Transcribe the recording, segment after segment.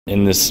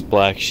In this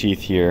black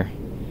sheath here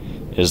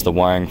is the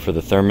wiring for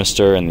the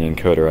thermistor and the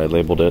encoder. I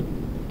labeled it.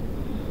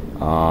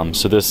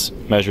 So this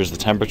measures the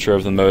temperature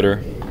of the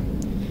motor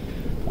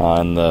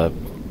and the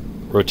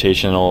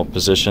rotational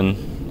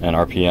position and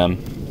RPM.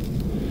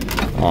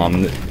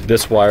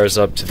 This wires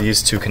up to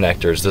these two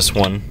connectors. This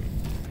one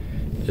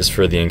is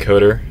for the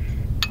encoder,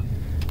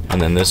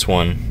 and then this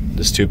one,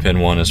 this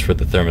 2-pin one, is for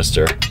the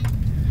thermistor.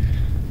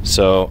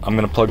 So I'm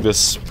going to plug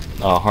this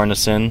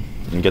harness in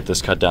and get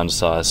this cut down to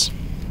size.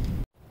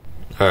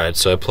 Alright,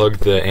 so I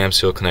plugged the amp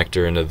seal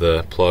connector into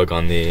the plug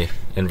on the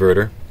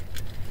inverter,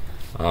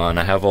 and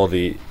I have all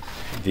the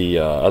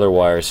other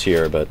wires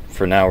here, but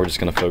for now we're just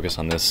going to focus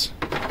on this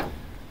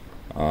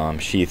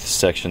sheath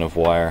section of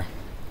wire.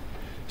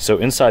 So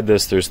inside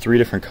this there's 3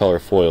 different color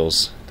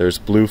foils. There's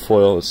blue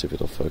foil, let's see if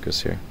it'll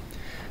focus here.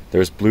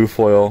 There's blue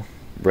foil,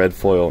 red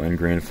foil, and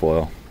green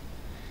foil.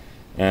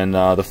 And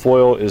the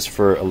foil is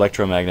for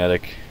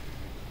electromagnetic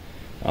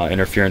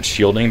interference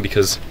shielding,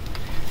 because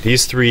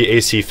these 3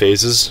 AC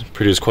phases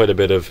produce quite a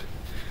bit of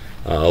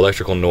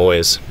electrical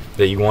noise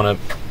that you want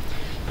to,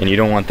 and you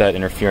don't want that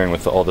interfering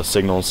with all the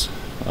signals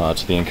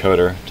to the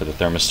encoder, to the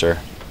thermistor.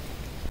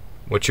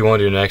 What you want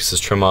to do next is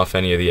trim off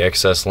any of the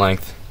excess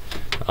length.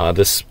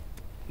 This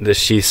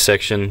sheath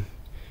section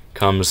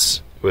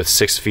comes with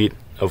 6 feet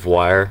of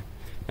wire,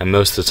 and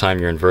most of the time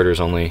your inverter is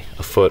only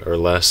a foot or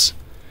less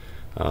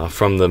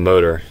from the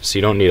motor, so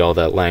you don't need all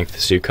that length.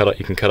 So you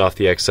can cut off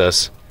the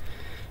excess,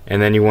 and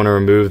then you want to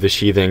remove the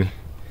sheathing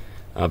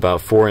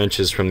about 4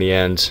 inches from the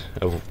end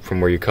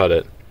from where you cut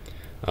it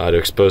to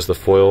expose the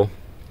foil,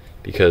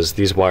 because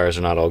these wires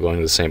are not all going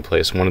to the same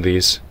place. One of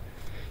these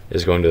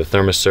is going to the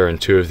thermistor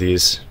and 2 of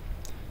these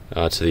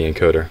to the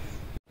encoder.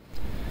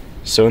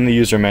 So in the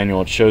user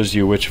manual it shows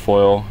you which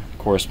foil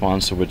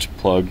corresponds to which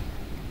plug.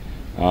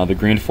 The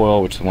green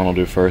foil, which the one we'll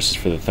do first, is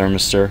for the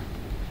thermistor.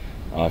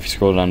 If you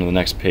scroll down to the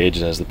next page,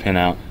 it has the pin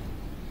out.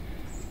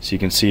 So you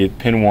can see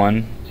pin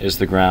 1 is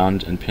the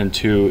ground and pin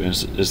 2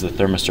 is the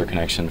thermistor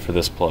connection for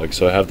this plug.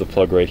 So I have the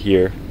plug right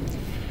here.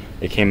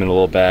 It came in a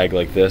little bag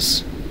like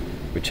this,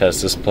 which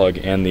has this plug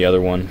and the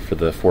other one for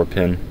the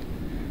 4-pin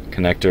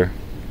connector.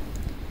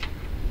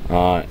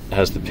 It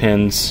has the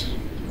pins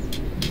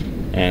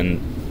and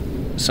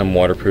some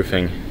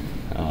waterproofing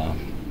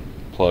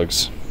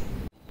plugs.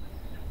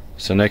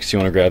 So next you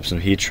want to grab some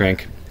heat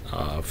shrink.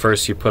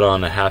 First you put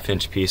on a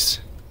half-inch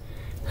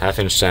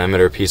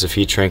diameter piece of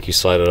heat shrink. You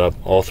slide it up,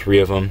 all 3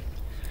 of them,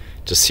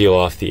 to seal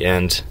off the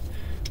end.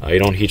 You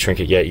don't heat shrink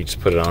it yet, you just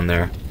put it on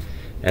there.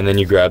 And then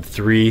you grab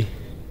 3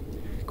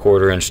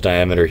 1/4-inch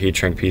diameter heat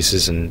shrink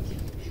pieces and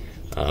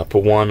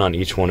put one on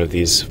each one of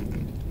these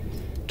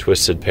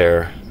twisted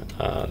pairs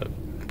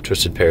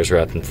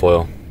wrapped in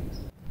foil.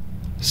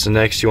 So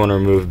next you want to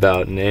remove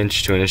about 1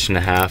 inch to 1.5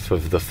 inches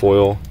of the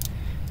foil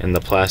and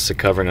the plastic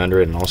covering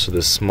under it, and also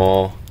this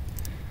small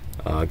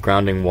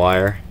grounding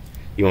wire.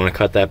 You want to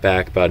cut that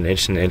back about 1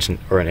 inch or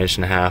 1.5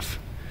 inches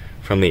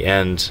from the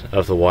end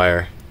of the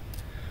wire.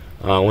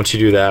 Once you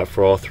do that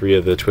for all 3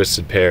 of the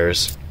twisted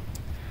pairs,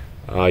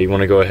 you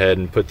want to go ahead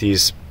and put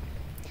these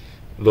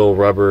little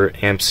rubber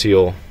amp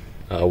seal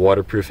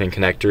waterproofing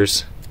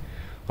connectors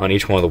on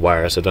each one of the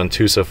wires. I've done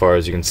 2 so far,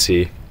 as you can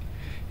see.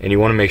 And you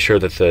want to make sure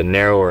that the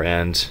narrower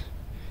end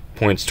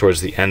points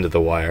towards the end of the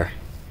wire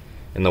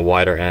and the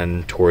wider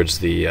end towards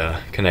the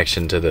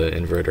connection to the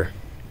inverter.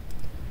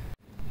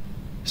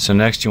 So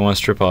next you want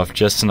to strip off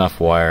just enough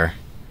wire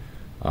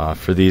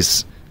for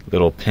these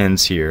little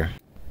pins here.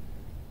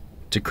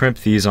 To crimp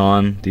these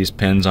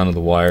pins onto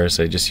the wires,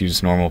 I just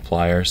use normal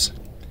pliers,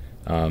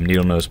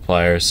 needle nose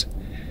pliers.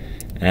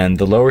 And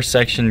the lower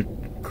section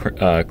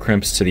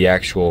crimps to the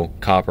actual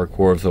copper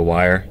core of the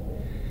wire,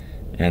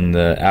 and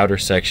the outer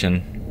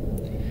section,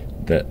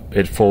 that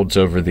it folds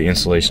over the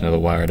insulation of the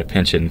wire to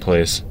pinch it in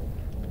place.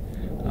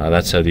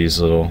 That's how these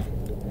little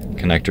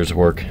connectors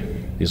work,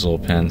 these little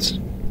pins.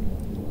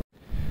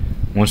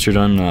 Once you're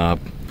done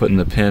putting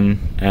the pin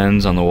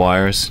ends on the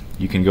wires,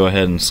 you can go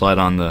ahead and slide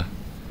on the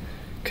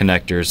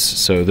connectors.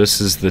 So this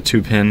is the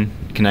 2-pin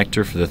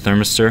connector for the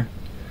thermistor.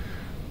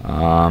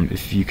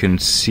 If you can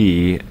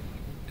see,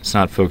 it's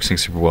not focusing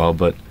super well,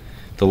 but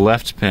the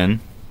left pin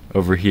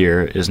over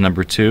here is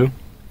number 2.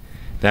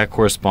 That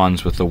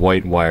corresponds with the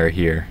white wire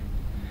here.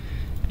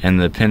 And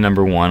the pin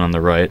number 1 on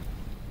the right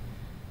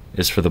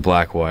is for the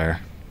black wire,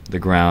 the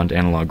ground,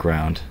 analog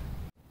ground.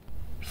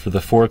 For the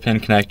 4-pin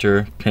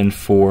connector, pin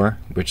 4,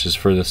 which is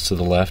furthest to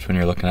the left when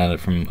you're looking at it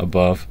from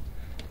above,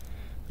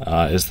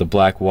 is the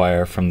black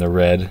wire from the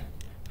red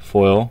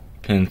foil.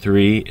 Pin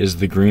 3 is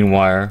the green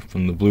wire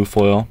from the blue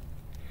foil.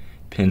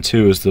 Pin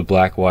 2 is the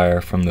black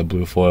wire from the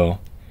blue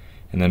foil.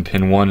 And then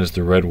pin 1 is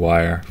the red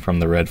wire from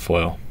the red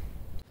foil.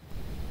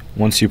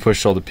 Once you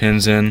push all the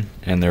pins in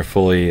and they're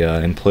fully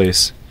in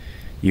place,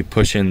 you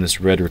push in this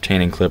red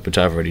retaining clip, which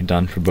I've already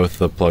done for both of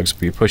the plugs,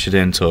 but you push it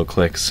in until it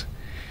clicks,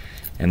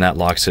 and that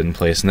locks it in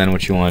place. And then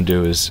what you want to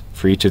do is,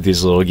 for each of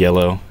these little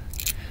yellow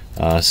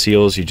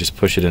seals, you just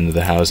push it into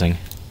the housing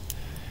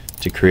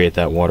to create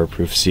that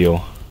waterproof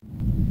seal.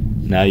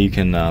 Now you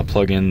can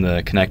plug in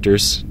the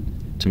connectors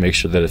to make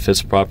sure that it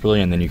fits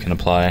properly, and then you can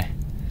apply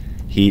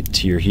heat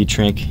to your heat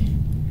shrink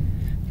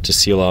to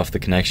seal off the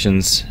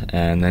connections,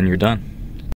 and then you're done.